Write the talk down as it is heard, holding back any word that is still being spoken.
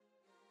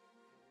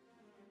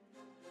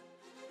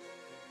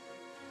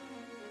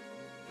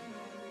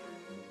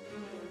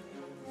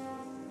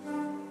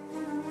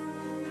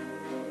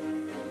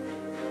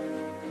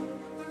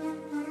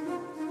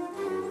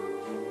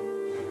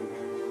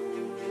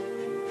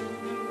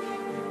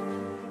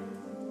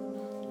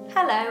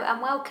Hello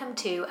and welcome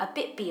to A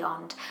Bit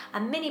Beyond, a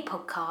mini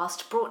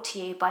podcast brought to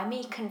you by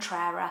me,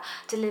 Contrara,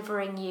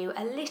 delivering you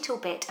a little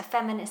bit of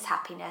feminist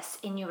happiness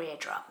in your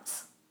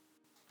eardrums.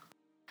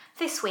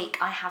 This week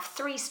I have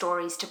 3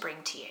 stories to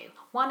bring to you.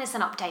 One is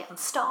an update on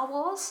Star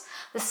Wars,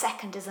 the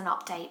second is an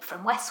update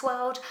from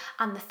Westworld,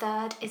 and the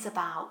third is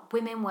about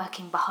women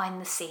working behind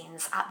the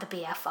scenes at the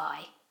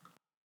BFI.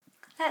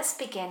 Let's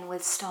begin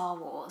with Star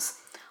Wars.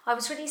 I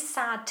was really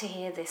sad to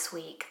hear this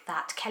week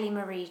that Kelly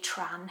Marie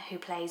Tran, who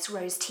plays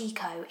Rose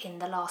Tico in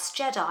The Last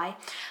Jedi,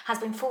 has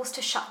been forced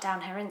to shut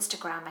down her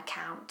Instagram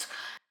account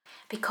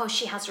because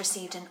she has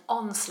received an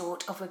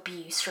onslaught of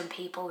abuse from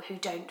people who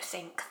don't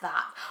think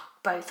that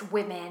both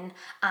women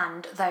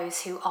and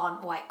those who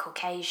aren't white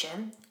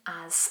Caucasian,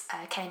 as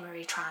Kelly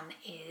Marie Tran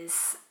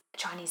is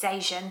Chinese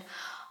Asian,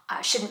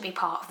 shouldn't be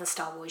part of the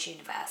Star Wars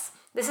universe.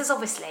 This is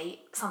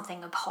obviously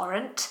something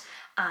abhorrent,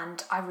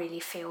 and I really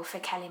feel for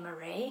Kelly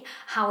Marie.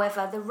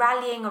 However, the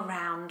rallying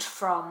around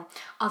from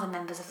other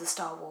members of the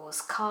Star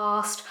Wars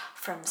cast,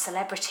 from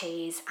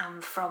celebrities,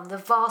 and from the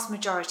vast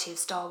majority of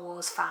Star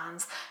Wars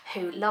fans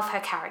who love her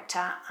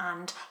character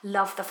and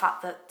love the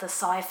fact that the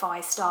sci-fi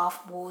Star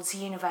Wars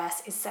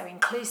universe is so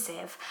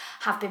inclusive,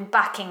 have been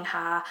backing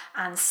her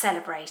and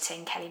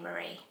celebrating Kelly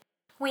Marie.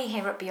 We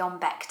here at Beyond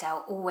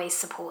Bechdel always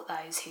support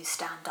those who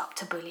stand up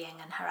to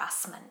bullying and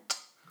harassment.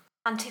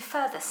 And to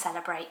further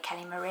celebrate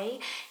Kelly Marie,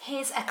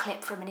 here's a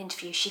clip from an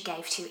interview she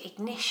gave to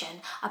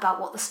Ignition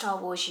about what the Star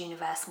Wars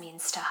universe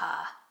means to her.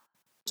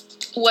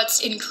 What's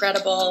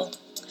incredible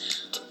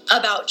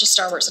about just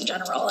Star Wars in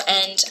general,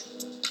 and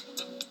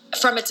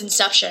from its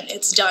inception,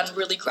 it's done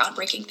really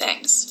groundbreaking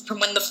things. From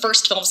when the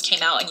first films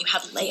came out and you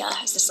had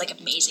Leia as this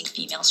amazing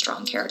female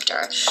strong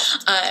character,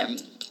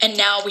 and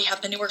now we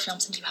have the newer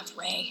films and you have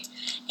Rey,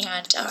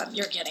 and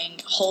you're getting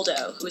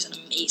Holdo, who is an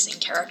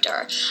amazing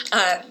character.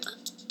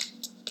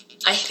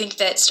 I think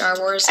that Star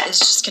Wars is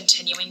just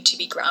continuing to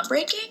be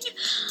groundbreaking.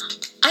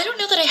 I don't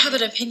know that I have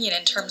an opinion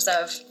in terms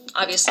of,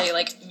 obviously,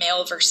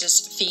 male versus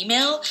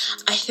female.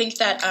 I think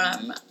that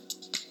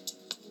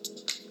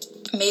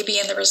maybe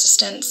in the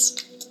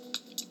Resistance,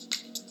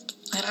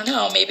 I don't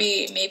know,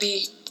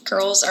 maybe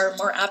girls are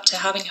more apt to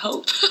having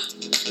hope.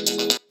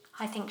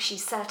 I think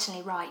she's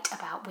certainly right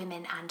about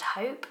women and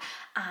hope,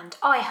 and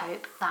I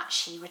hope that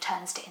she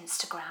returns to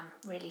Instagram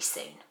really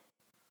soon.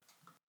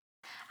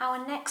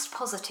 Our next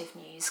positive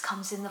news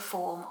comes in the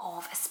form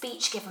of a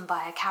speech given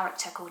by a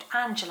character called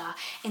Angela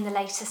in the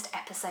latest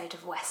episode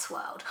of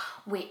Westworld,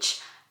 which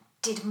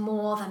did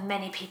more than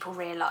many people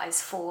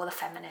realise for the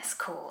feminist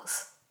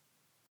cause.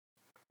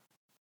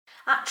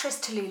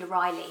 Actress Tallulah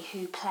Riley,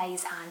 who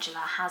plays Angela,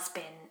 has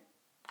been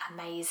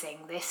amazing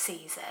this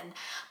season,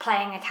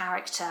 playing a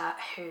character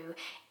who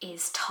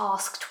is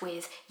tasked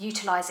with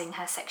utilising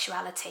her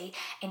sexuality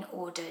in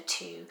order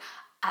to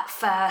at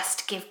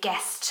first give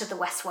guests to the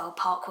Westworld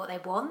park what they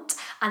want,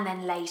 and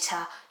then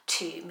later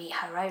to meet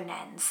her own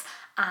ends.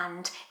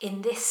 And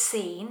in this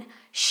scene,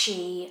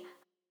 she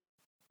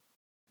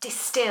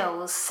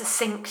distills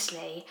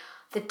succinctly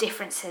the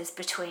differences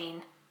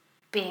between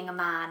being a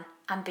man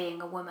and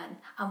being a woman,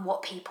 and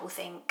what people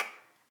think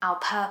our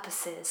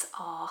purposes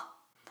are,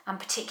 and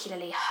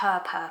particularly her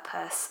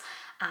purpose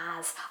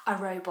as a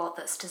robot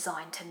that's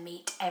designed to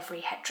meet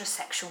every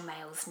heterosexual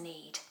male's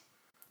need.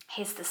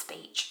 Here's the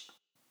speech.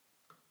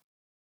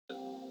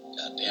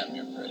 God damn,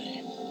 you're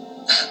pretty.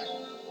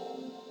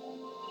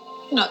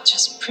 Not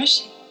just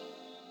pretty.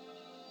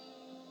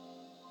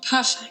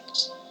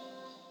 Perfect.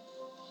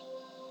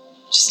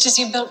 Just as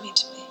you built me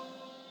to be.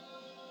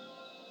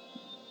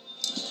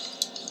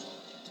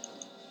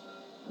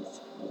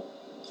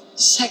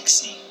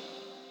 Sexy.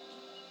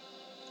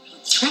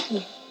 Not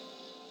threatening.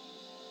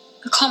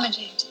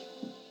 Accommodating.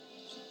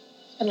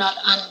 But not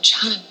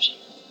unchallenging.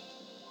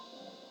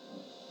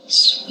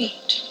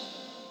 Sweet.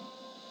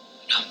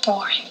 Not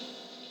boring.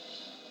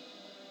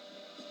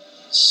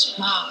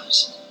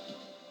 Smart.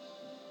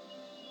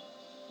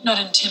 Not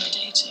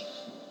intimidating.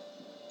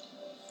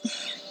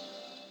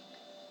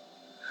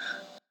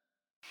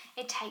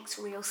 It takes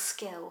real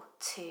skill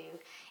to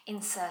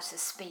insert a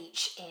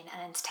speech in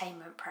an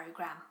entertainment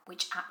programme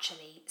which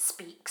actually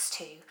speaks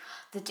to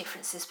the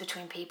differences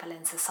between people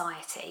in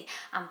society,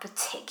 and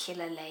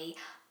particularly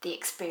the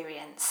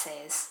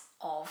experiences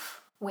of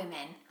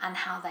women and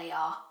how they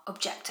are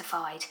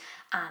objectified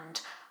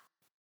and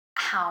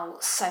how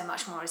so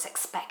much more is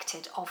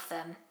expected of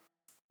them,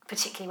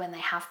 particularly when they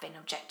have been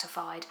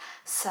objectified.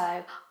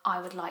 So I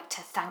would like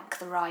to thank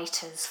the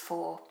writers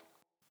for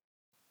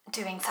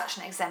doing such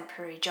an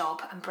exemplary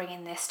job and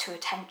bringing this to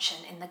attention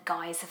in the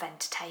guise of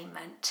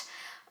entertainment.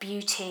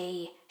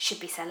 Beauty should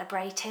be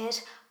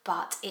celebrated,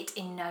 but it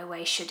in no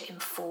way should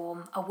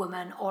inform a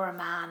woman or a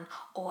man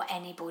or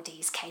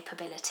anybody's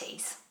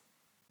capabilities.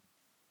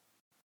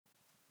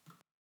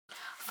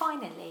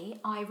 Finally,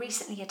 I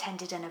recently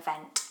attended an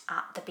event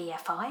at the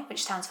BFI,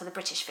 which stands for the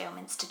British Film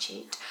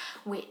Institute,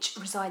 which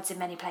resides in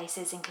many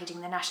places, including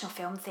the National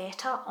Film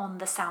Theatre on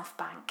the South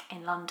Bank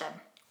in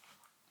London.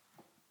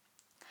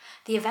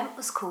 The event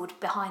was called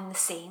Behind the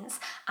Scenes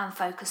and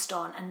focused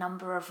on a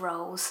number of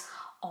roles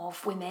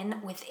of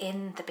women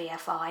within the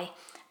BFI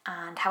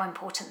and how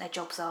important their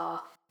jobs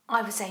are.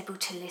 I was able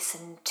to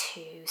listen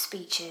to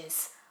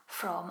speeches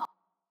from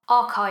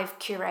archive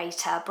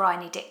curator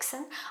Bryony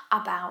Dixon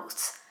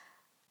about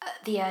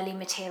the early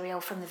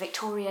material from the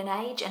Victorian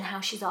age and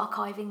how she's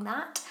archiving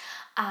that,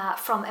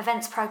 from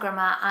events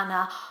programmer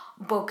Anna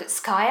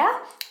Bogutskaya,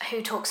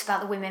 who talks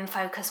about the Women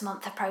Focus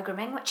Month of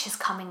Programming, which is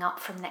coming up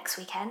from next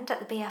weekend at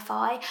the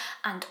BFI,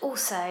 and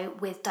also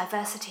with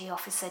diversity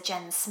officer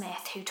Jen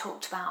Smith, who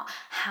talked about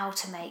how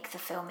to make the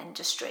film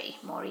industry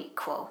more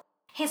equal.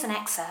 Here's an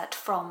excerpt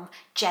from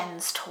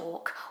Jen's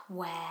talk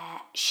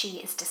where she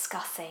is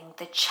discussing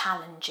the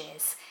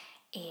challenges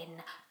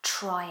in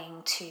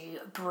trying to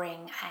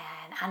bring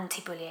an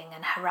anti-bullying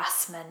and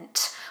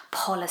harassment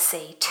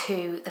policy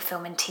to the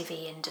film and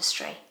TV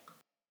industry.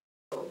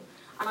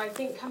 And I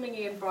think coming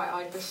in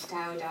bright-eyed,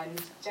 bushy-tailed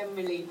and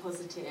generally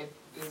positive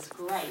is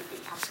great, but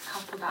you have to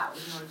couple that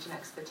with knowledge and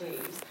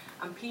expertise.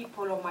 And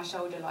people on my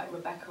shoulder like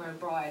Rebecca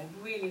O'Brien,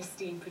 really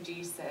esteemed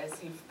producers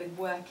who've been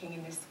working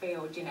in this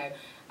field, you know,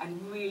 and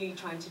really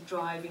trying to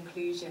drive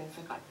inclusion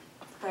for like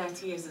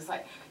 30 years. It's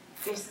like,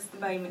 this is the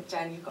moment,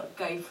 Jen, you've got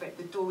to go for it.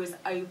 The door is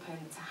open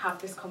to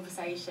have this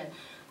conversation.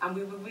 And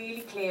we were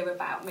really clear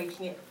about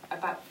making it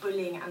about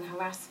bullying and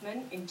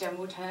harassment in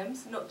general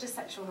terms, not just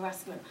sexual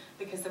harassment,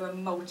 because there are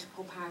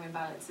multiple power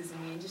imbalances in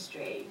the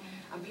industry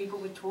and people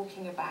were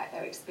talking about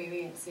their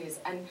experiences.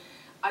 And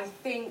I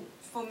think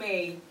for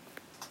me,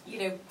 you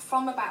know,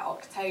 from about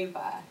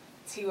October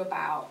to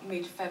about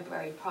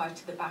mid-February prior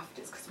to the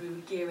BAFTAs, because we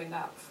were gearing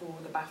up for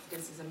the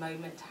BAFTAs as a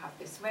moment to have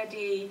this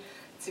ready,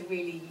 to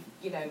really,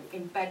 you know,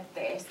 embed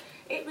this,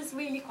 it was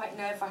really quite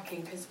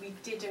nerve-wracking because we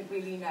didn't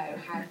really know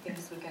how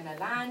things were going to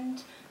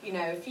land. You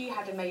know, if you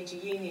had a major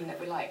union that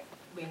were like,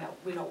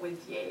 we're not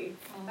with you,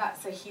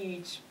 that's a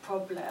huge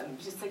problem.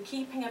 Just so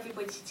keeping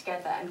everybody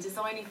together and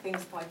designing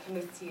things by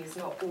committee is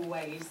not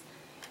always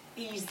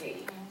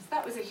easy. So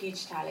that was a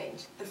huge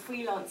challenge. The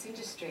freelance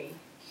industry,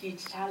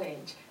 huge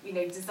challenge. You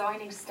know,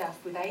 designing stuff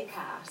with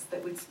ACAS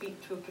that would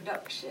speak to a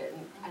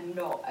production and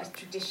not a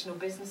traditional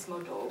business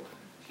model,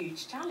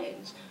 huge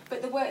challenge.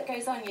 But the work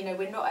goes on, you know,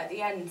 we're not at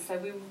the end, so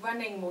we're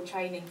running more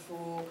training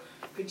for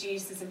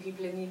producers and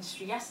people in the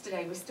industry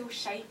yesterday. We're still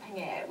shaping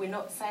it. We're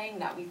not saying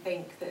that we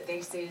think that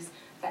this is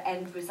the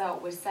end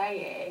result. We're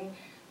saying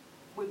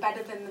we're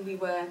better than we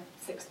were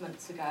 6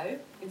 months ago.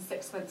 In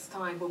 6 months'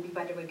 time, we'll be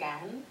better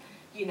again.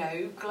 You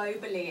know,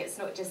 globally, it's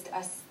not just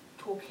us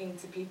talking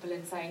to people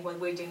and saying, well,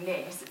 we're doing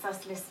this. It's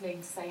us listening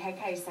to say, hey,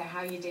 okay, so how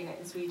are you doing it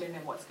in Sweden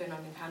and what's going on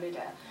in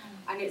Canada?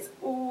 And it's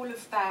all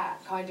of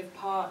that kind of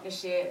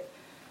partnership,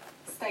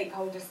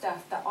 stakeholder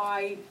stuff that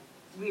I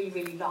really,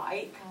 really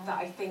like, that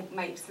I think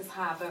makes us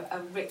have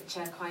a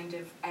richer kind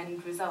of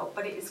end result.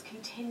 But it is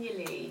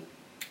continually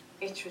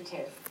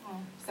iterative,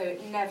 so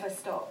it never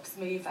stops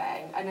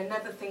moving. And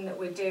another thing that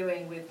we're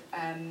doing with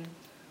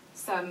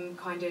some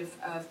kind of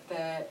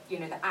the, you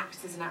know, the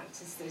actors and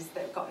actresses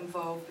that got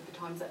involved with the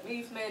Time's Up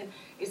movement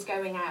is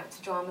going out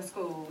to drama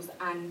schools,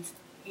 and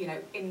you know,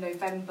 in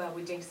November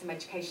we're doing some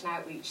education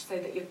outreach so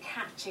that you're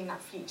catching that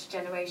future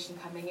generation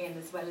coming in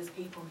as well as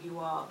people who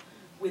are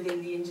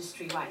within the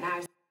industry right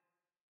now.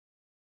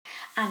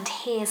 And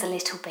here's a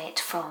little bit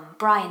from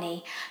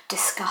Bryony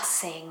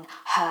discussing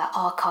her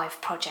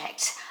archive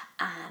project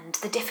and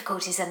the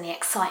difficulties and the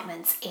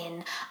excitements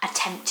in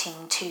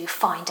attempting to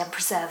find and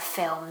preserve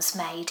films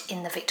made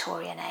in the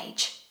Victorian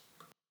age.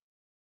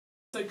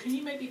 So can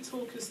you maybe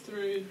talk us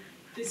through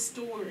this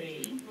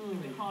story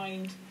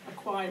behind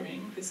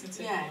acquiring this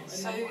material?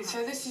 Yeah,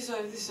 so this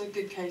is a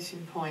good case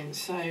in point.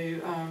 So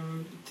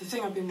the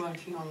thing I've been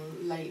working on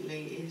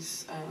lately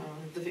is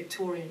the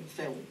Victorian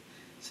film.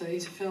 So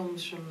these are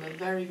films from the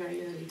very,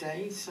 very early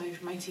days, so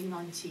from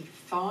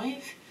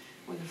 1895,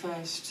 when the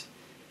first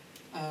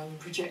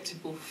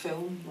projectable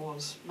film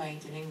was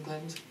made in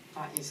England.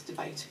 That is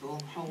debatable.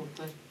 Hold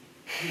the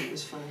who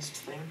was first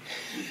thing.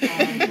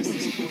 Because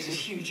this causes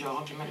huge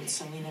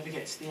arguments and we never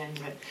get to the end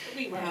of it.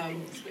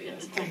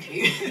 Thank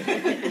you.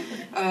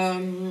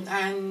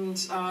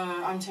 And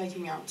I'm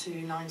taking up to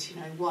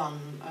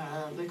 1901.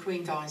 The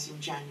Queen dies in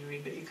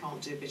January, but you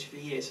can't do a bit of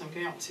a year. So I'm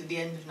going up to the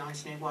end of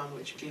 1901,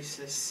 which gives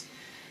us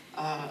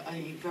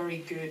a very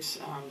good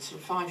sort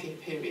of 5-year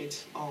period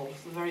of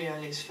the very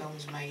earliest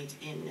films made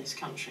in this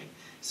country.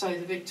 So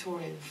the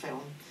Victorian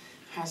film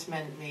has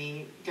meant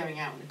me going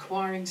out and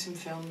acquiring some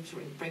films, or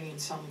bringing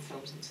some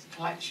films into the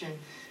collection.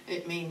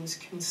 It means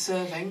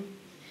conserving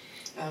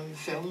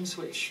films,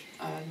 which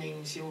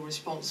means you're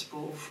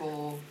responsible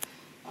for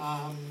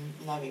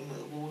knowing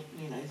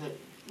that that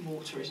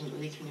water isn't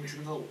leaking into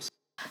the vaults.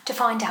 To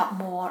find out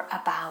more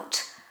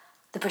about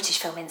the British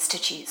Film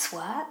Institute's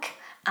work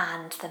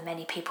and the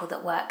many people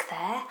that work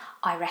there,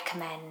 I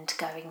recommend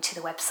going to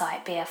the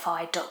website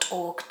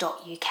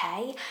bfi.org.uk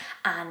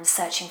and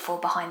searching for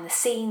Behind the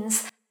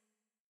Scenes.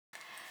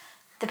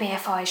 The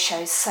BFI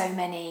shows so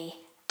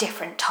many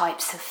different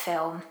types of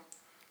film,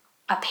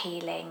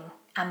 appealing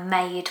and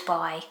made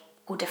by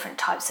all different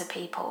types of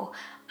people,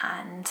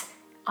 and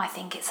I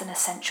think it's an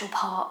essential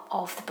part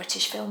of the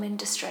British film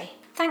industry.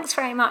 Thanks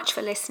very much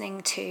for listening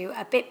to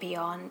A Bit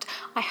Beyond.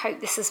 I hope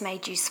this has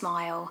made you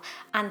smile.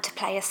 And to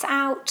play us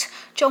out,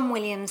 John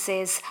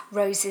Williams's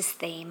Rose's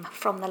theme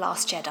from The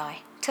Last Jedi.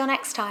 Till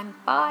next time,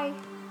 bye.